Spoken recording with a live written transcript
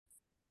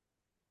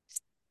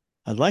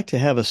I'd like to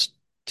have us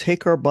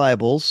take our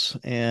Bibles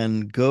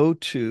and go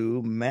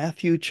to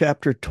Matthew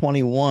chapter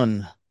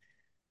 21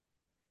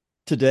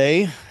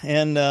 today.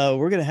 And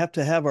we're going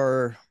to have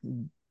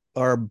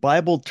our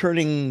Bible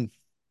turning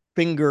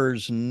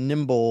fingers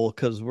nimble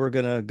because we're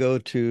going to go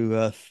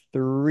to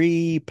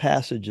three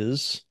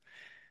passages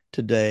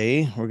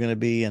today. We're going to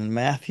be in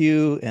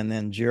Matthew and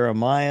then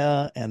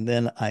Jeremiah and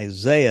then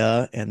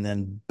Isaiah and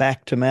then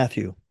back to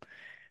Matthew.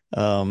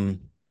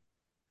 Um,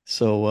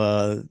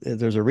 so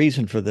there's a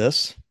reason for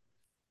this.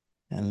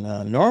 And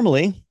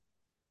normally,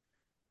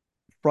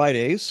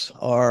 Fridays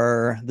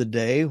are the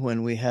day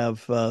when we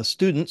have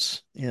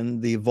students in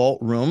the vault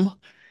room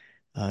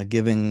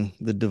giving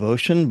the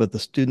devotion, but the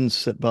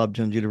students at Bob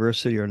Jones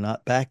University are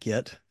not back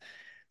yet.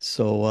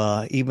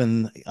 So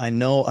even I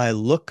know I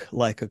look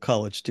like a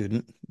college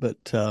student,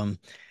 but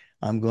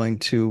I'm going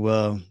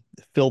to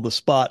fill the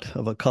spot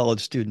of a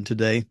college student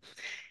today.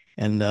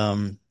 And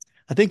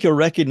I think you'll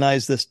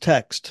recognize this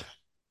text.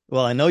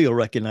 Well, I know you'll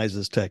recognize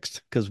this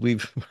text because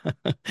we've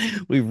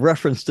we've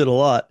referenced it a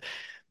lot.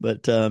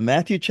 But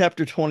Matthew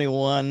chapter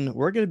 21,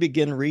 we're going to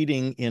begin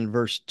reading in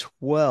verse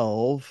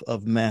 12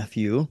 of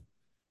Matthew.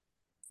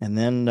 And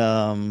then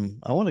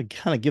I want to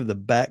kind of give the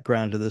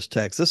background to this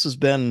text. This has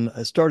been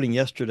starting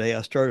yesterday.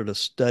 I started a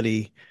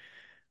study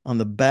on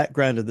the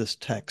background of this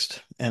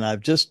text, and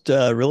I've just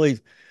really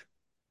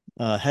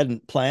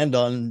hadn't planned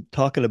on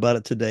talking about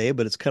it today,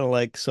 but it's kind of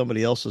like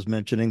somebody else was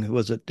mentioning. Who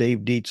was it?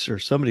 Dave Dietz or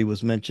somebody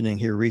was mentioning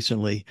here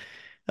recently.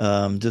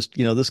 Just,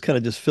 this kind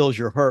of just fills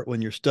your heart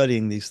when you're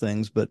studying these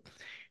things. But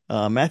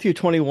Matthew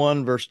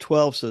 21, verse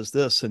 12 says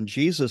this, and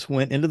Jesus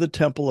went into the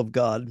temple of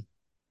God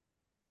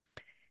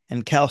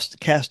and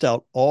cast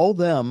out all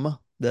them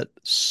that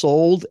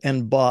sold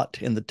and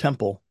bought in the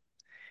temple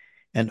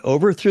and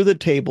overthrew the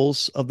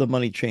tables of the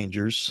money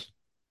changers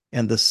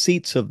and the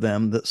seats of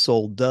them that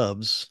sold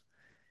doves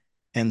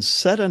and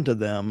said unto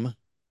them,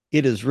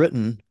 it is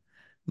written,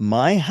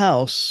 my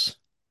house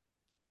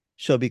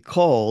shall be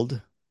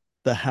called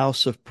the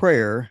house of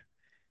prayer,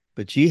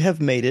 but ye have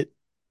made it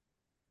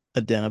a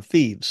den of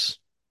thieves.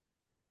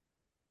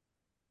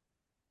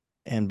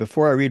 And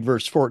before I read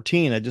verse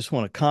 14, I just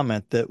want to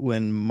comment that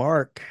when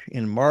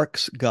in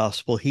Mark's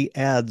gospel, he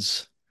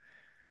adds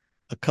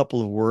a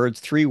couple of words,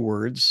 three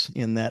words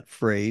in that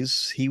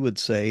phrase. He would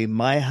say,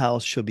 my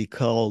house shall be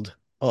called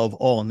of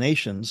all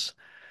nations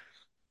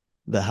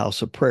the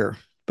house of prayer,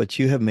 but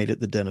you have made it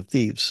the den of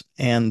thieves.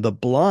 And the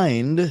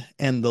blind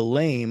and the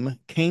lame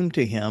came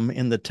to him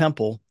in the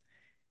temple,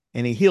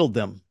 and he healed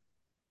them.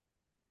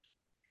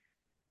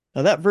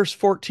 Now, that verse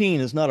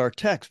 14 is not our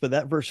text, but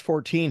that verse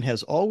 14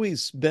 has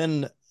always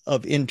been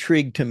of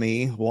intrigue to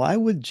me. Why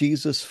would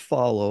Jesus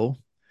follow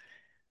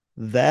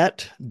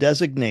that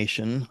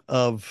designation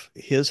of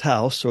his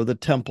house or the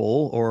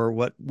temple or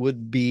what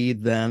would be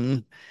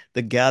then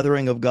the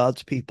gathering of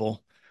God's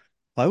people?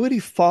 Why would he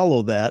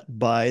follow that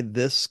by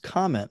this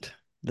comment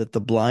that the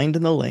blind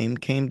and the lame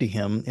came to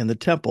him in the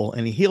temple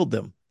and he healed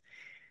them?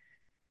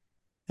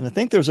 And I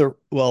think there's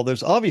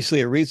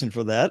obviously a reason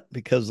for that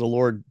because the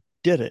Lord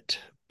did it.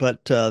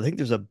 But I think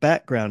there's a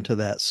background to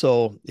that.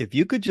 So if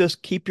you could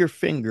just keep your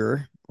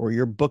finger or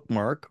your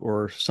bookmark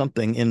or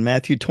something in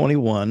Matthew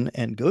 21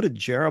 and go to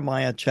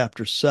Jeremiah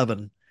chapter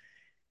 7,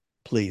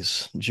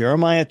 please.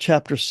 Jeremiah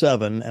chapter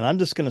 7. And I'm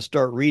just going to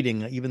start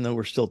reading, even though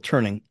we're still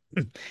turning.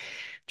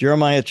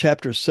 Jeremiah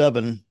chapter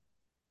 7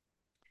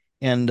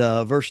 and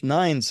verse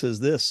 9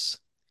 says this,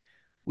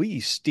 will ye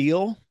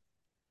steal,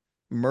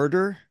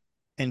 murder,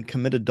 and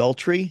commit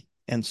adultery,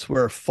 and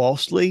swear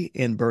falsely,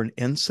 and burn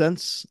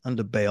incense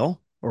unto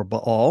Baal or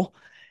Baal,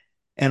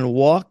 and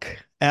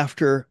walk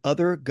after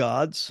other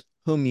gods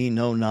whom ye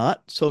know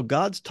not? So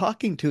God's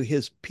talking to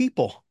his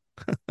people.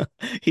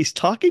 He's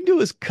talking to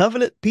his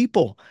covenant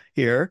people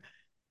here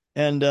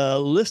and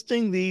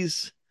listing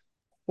these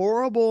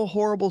horrible,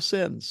 horrible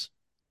sins.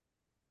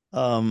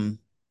 Um,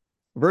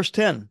 verse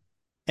 10,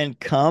 and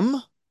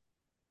come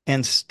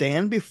and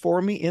stand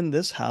before me in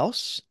this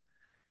house,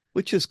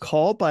 which is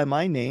called by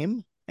my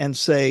name, and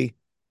say,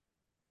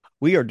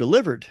 we are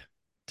delivered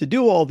to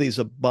do all these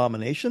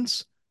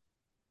abominations.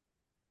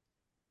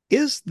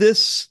 Is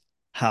this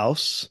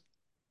house,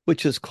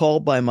 which is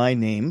called by my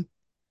name,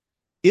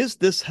 is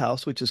this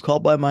house, which is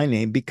called by my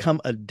name, become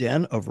a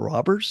den of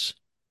robbers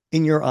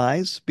in your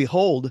eyes?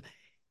 Behold,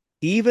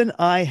 even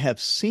I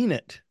have seen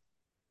it,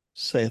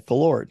 saith the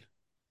Lord.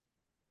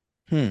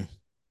 Hmm.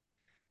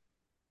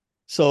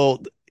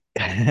 So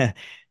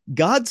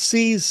God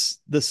sees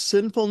the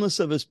sinfulness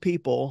of his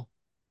people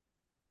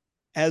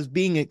as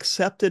being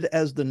accepted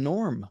as the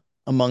norm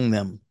among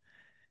them.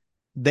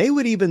 They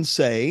would even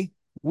say,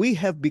 we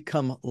have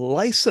become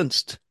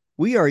licensed.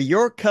 We are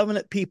your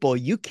covenant people.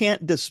 You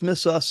can't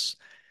dismiss us.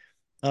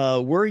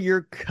 We're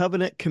your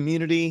covenant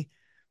community.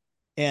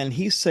 And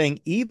he's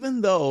saying,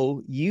 even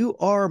though you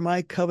are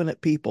my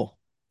covenant people,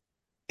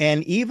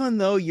 and even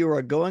though you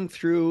are going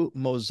through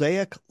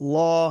Mosaic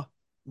law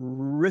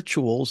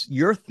rituals,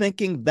 you're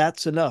thinking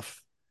that's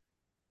enough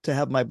to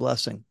have my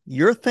blessing.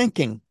 You're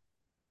thinking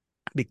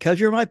Because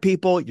you're my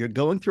people, you're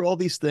going through all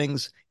these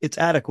things, it's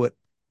adequate.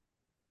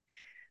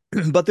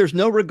 But there's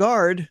no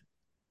regard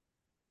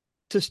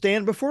to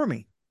stand before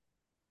me.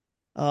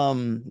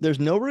 There's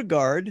no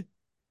regard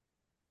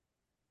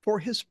for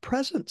his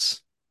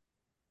presence.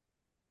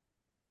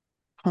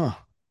 Huh.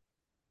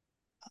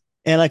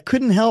 And I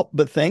couldn't help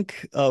but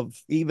think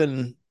of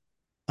even,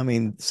 I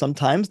mean,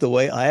 sometimes the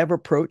way I have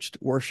approached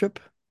worship,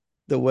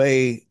 the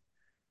way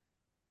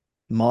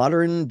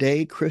modern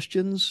day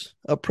Christians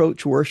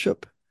approach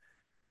worship.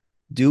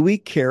 Do we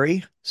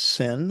carry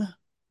sin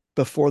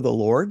before the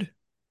Lord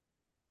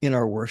in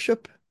our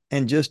worship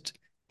and just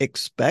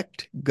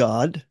expect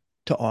God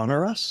to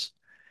honor us?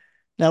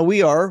 Now,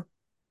 we are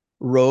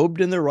robed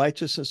in the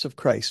righteousness of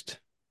Christ,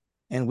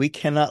 and we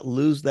cannot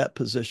lose that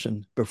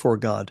position before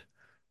God.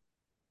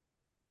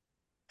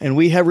 And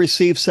we have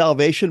received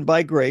salvation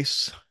by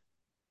grace,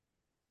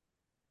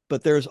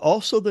 but there's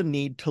also the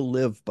need to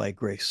live by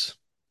grace.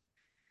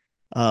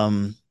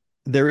 Um,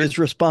 there is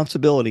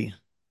responsibility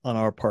on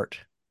our part,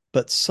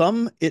 but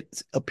some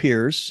it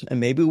appears, and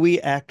maybe we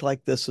act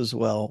like this as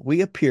well,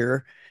 we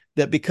appear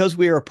that because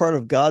we are a part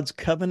of God's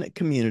covenant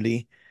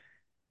community,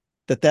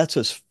 that that's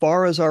as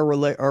far as our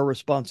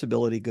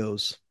responsibility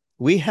goes.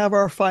 We have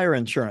our fire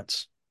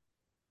insurance,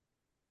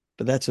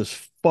 but that's as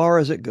far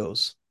as it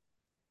goes.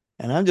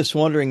 And I'm just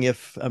wondering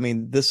if, I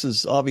mean, this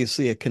is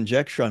obviously a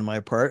conjecture on my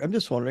part. I'm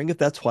just wondering if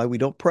that's why we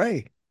don't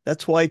pray.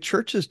 That's why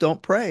churches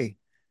don't pray.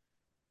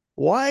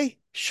 Why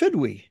should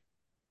we?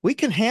 We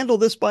can handle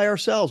this by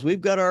ourselves.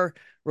 We've got our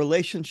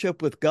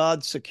relationship with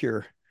God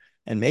secure.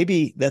 And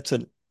maybe that's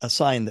a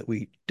sign that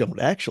we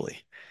don't actually,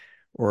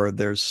 or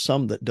there's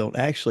some that don't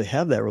actually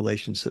have that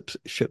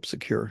relationship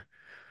secure.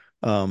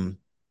 Um,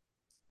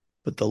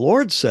 but the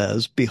Lord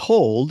says,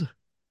 behold,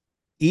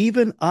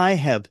 even I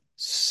have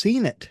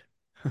seen it.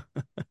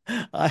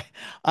 I,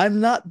 I'm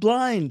not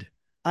blind.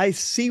 I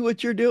see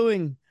what you're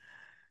doing.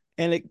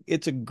 And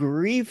it's a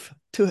grief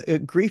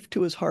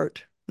to his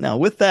heart. Now,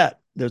 with that,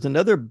 there's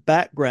another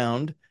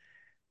background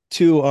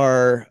to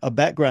our a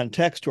background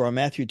text to our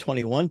Matthew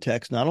 21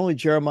 text, not only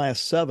Jeremiah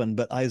 7,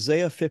 but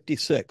Isaiah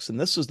 56. And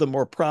this is the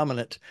more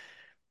prominent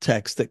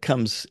text that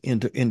comes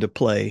into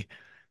play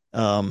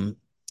um,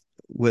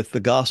 with the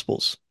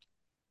Gospels.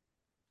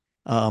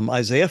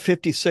 Isaiah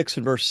 56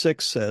 and verse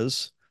 6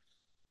 says,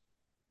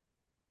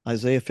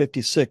 Isaiah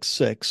 56,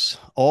 6,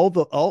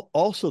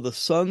 also the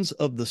sons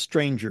of the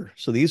stranger.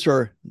 So these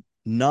are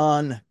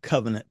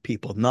non-covenant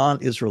people,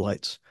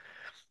 non-Israelites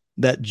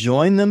that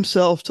join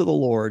themselves to the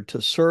Lord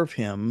to serve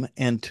him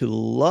and to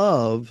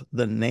love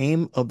the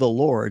name of the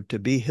Lord, to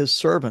be his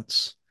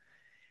servants.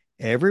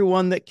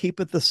 Everyone that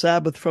keepeth the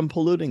Sabbath from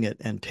polluting it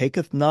and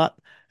taketh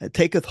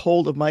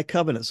hold of my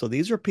covenant. So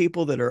these are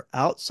people that are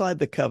outside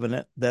the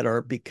covenant that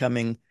are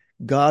becoming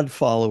God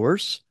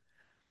followers,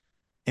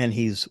 and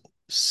he's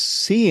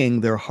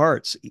seeing their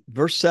hearts.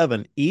 Verse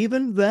 7,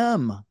 even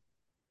them.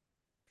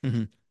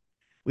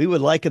 We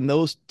would liken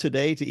those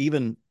today to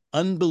even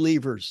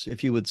unbelievers,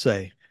 if you would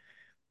say.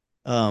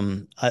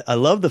 I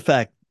love the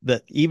fact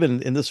that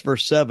even in this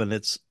verse 7,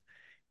 it's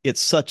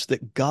such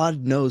that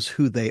God knows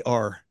who they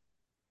are.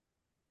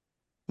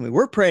 I mean,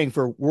 we're praying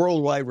for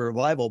worldwide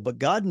revival, but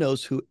God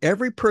knows who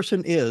every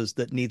person is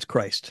that needs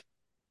Christ.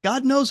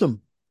 God knows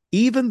them,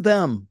 even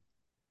them.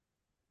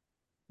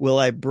 Will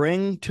I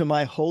bring to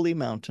my holy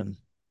mountain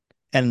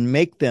and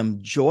make them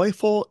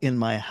joyful in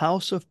my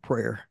house of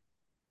prayer.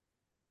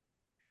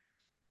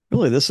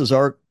 Really, this is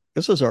our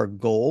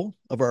goal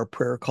of our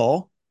prayer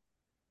call,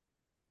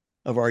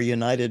 of our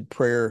United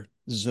Prayer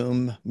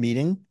Zoom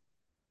meeting,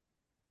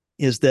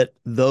 is that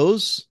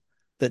those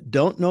that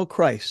don't know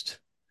Christ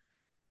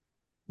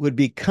would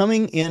be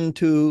coming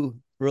into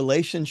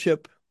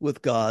relationship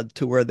with God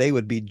to where they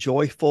would be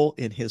joyful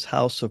in his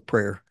house of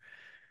prayer.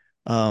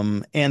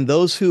 And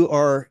those who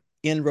are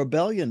in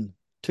rebellion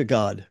to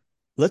God,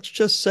 let's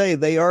just say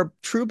they are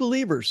true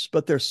believers,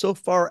 but they're so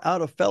far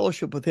out of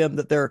fellowship with him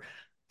that they're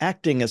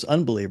acting as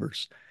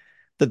unbelievers,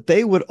 that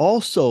they would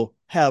also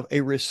have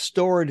a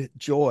restored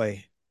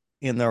joy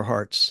in their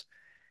hearts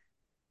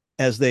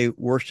as they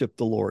worship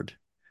the Lord.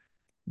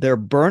 Their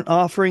burnt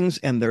offerings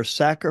and their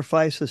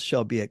sacrifices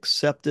shall be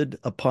accepted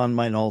upon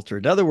mine altar.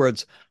 In other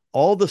words,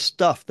 all the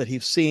stuff that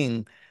he's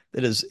seeing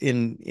that is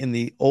in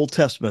the Old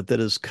Testament that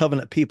his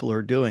covenant people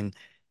are doing,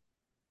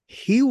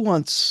 he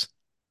wants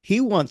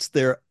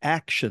their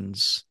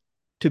actions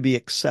to be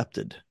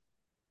accepted.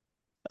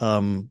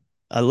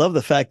 I love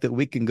the fact that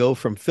we can go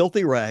from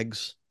filthy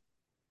rags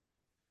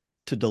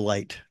to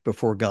delight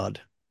before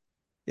God.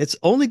 It's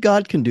only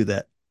God can do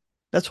that.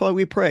 That's why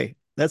we pray.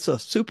 That's a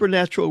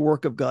supernatural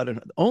work of God,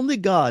 and only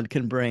God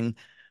can bring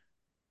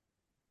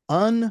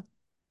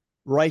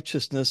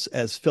unrighteousness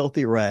as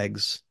filthy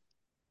rags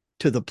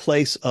to the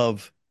place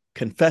of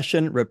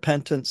confession,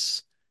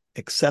 repentance,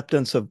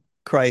 acceptance of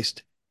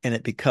Christ, and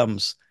it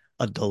becomes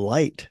a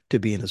delight to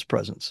be in his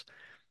presence.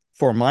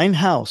 For mine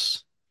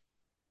house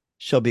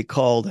shall be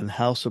called an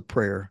house of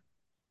prayer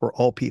for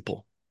all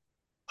people.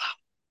 Wow.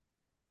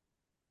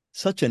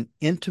 Such an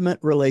intimate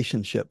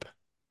relationship.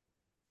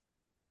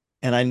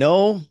 And I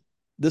know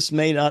this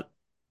may not,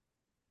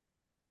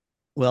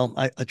 well,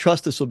 I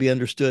trust this will be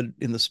understood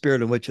in the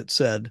spirit in which it's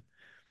said.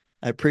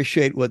 I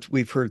appreciate what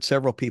we've heard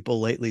several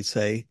people lately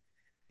say.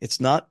 It's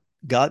not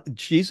God,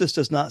 Jesus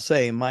does not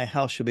say, my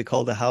house should be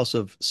called a house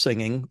of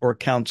singing or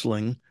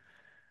counseling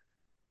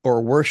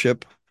or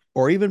worship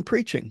or even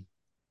preaching,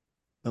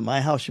 but my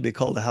house should be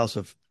called a house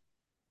of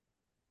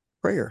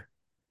prayer.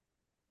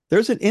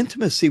 There's an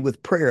intimacy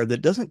with prayer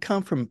that doesn't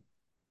come from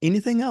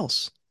anything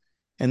else.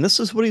 And this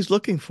is what he's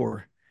looking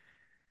for.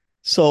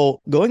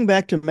 So going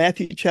back to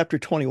Matthew chapter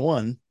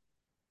 21,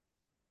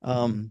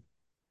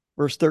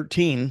 verse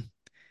 13,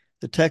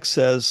 the text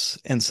says,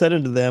 and said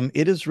unto them,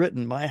 it is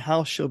written, my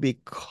house shall be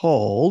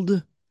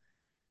called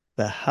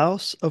the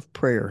house of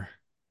prayer,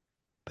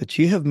 but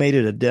ye have made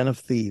it a den of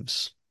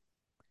thieves.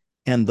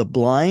 And the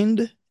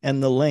blind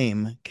and the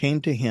lame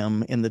came to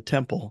him in the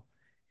temple,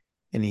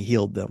 and he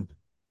healed them.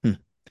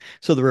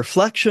 So the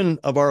reflection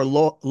of our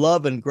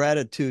love and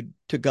gratitude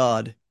to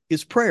God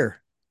is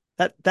prayer.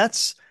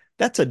 That's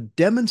a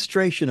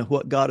demonstration of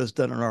what God has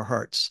done in our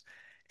hearts.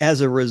 As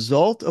a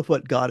result of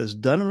what God has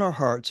done in our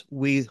hearts,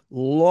 we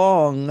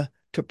long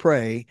to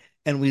pray,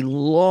 and we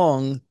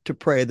long to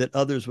pray that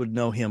others would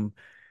know him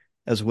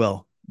as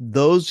well.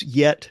 Those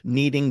yet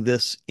needing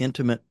this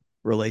intimate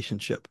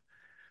relationship.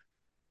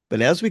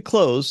 But as we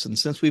close, and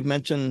since we've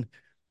mentioned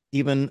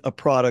even a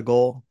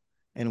prodigal,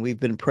 and we've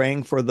been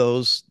praying for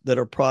those that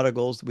are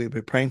prodigals, we've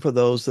been praying for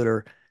those that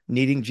are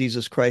needing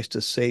Jesus Christ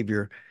as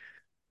Savior,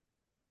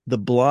 the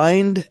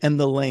blind and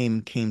the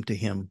lame came to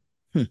him.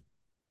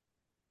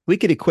 We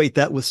could equate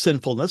that with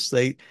sinfulness.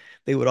 They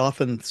would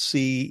often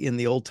see in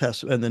the Old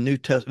Testament and the New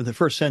Testament, the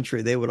first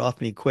century, they would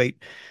often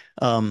equate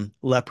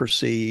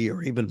leprosy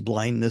or even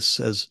blindness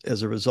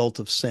as a result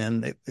of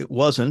sin. It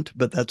wasn't,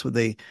 but that's what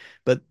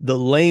but the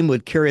lame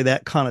would carry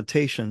that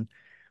connotation.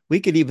 We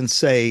could even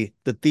say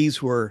that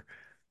these were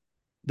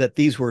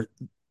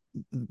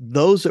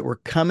those that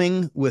were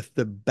coming with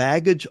the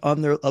baggage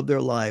of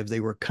their lives. They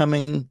were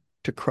coming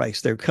to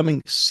Christ. They were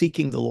coming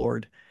seeking the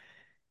Lord.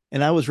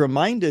 And I was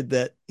reminded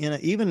that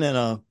even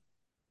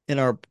in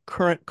our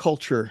current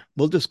culture,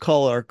 we'll just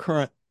call it our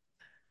current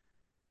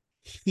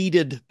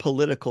heated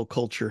political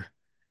culture,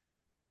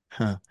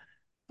 huh?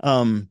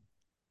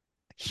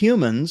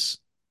 Humans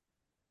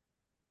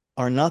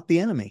are not the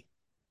enemy.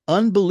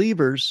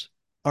 Unbelievers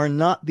are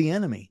not the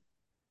enemy.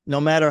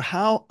 No matter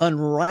how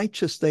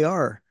unrighteous they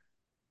are,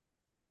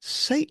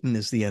 Satan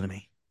is the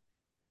enemy.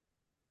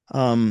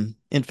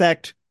 In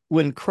fact,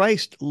 when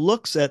Christ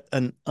looks at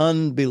an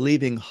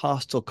unbelieving,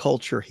 hostile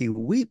culture, he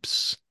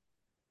weeps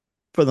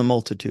for the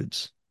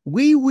multitudes.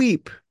 We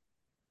weep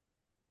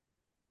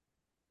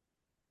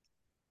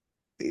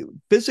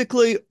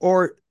physically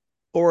or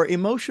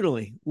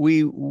emotionally.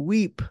 We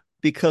weep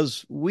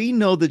because we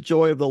know the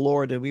joy of the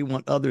Lord and we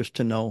want others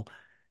to know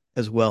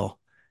as well.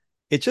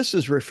 It just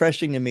is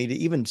refreshing to me to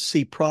even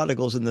see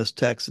prodigals in this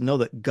text and know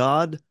that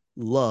God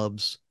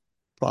loves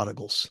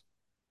prodigals.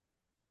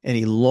 And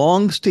he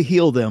longs to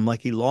heal them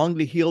like he longed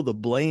to heal the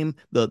blind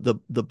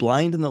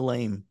and the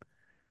lame.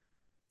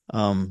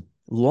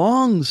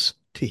 Longs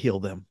to heal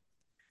them.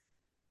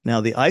 Now,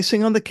 the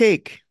icing on the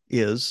cake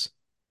is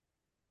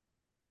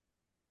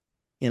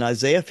in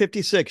Isaiah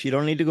 56. You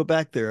don't need to go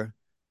back there.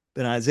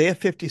 But in Isaiah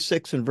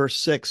 56 and verse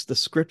 6, the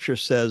scripture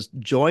says,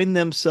 join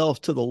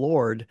themselves to the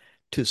Lord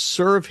to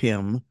serve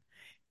him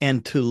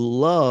and to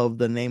love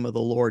the name of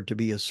the Lord, to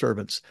be his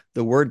servants.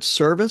 The word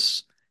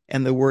service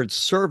and the word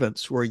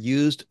servants were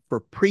used for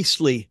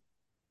priestly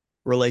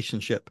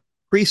relationship,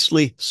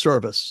 priestly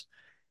service.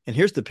 And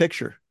here's the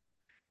picture.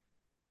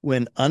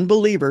 When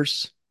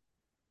unbelievers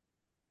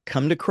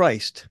come to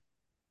Christ,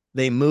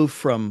 they move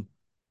from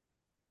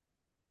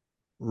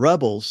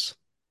rebels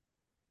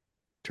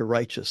to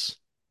righteous.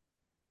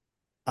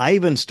 I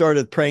even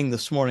started praying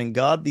this morning,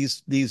 God,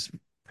 these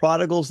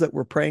prodigals that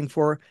we're praying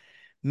for,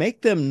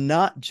 make them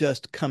not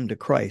just come to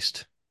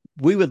Christ.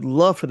 We would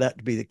love for that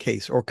to be the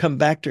case, or come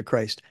back to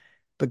Christ.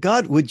 But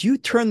God, would you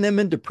turn them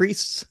into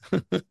priests?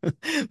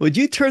 Would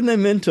you turn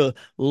them into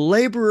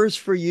laborers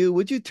for you?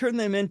 Would you turn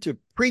them into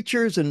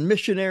preachers and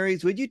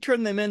missionaries? Would you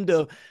turn them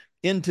into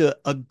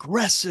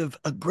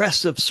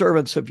aggressive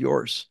servants of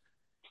yours?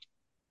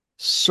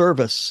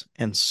 Service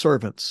and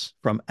servants,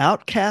 from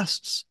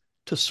outcasts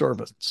to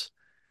servants.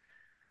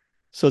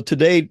 So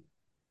today,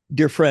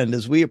 dear friend,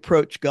 as we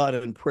approach God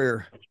in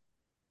prayer,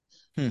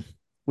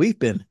 we've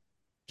been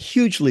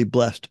hugely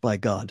blessed by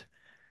God.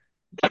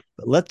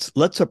 But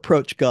let's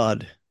approach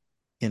God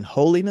in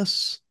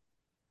holiness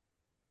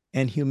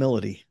and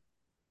humility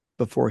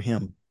before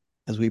him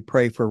as we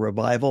pray for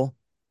revival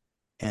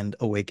and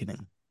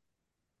awakening.